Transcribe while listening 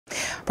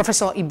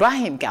Professor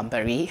Ibrahim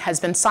Gambari has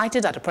been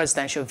sighted at a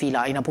presidential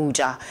villa in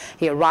Abuja.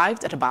 He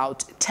arrived at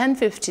about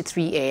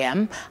 10:53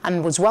 a.m.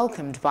 and was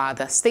welcomed by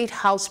the State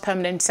House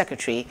Permanent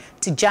Secretary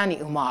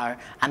Tijani Umar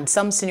and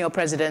some senior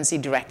presidency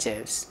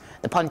directives.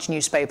 The Punch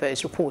newspaper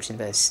is reporting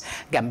this.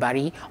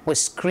 Gambari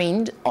was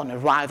screened on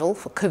arrival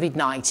for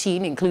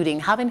COVID-19, including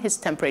having his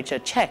temperature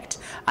checked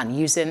and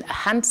using a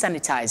hand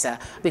sanitizer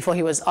before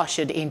he was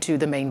ushered into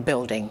the main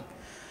building.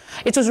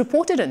 It was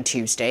reported on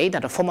Tuesday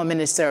that a former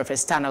Minister of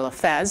External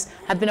Affairs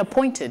had been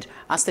appointed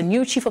as the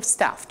new Chief of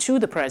Staff to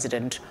the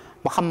President,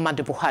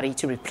 Muhammadu Buhari,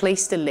 to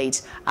replace the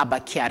late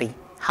Abba Kyari.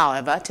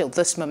 However, till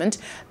this moment,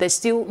 there's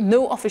still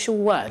no official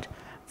word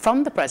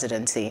from the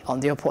presidency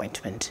on the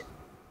appointment.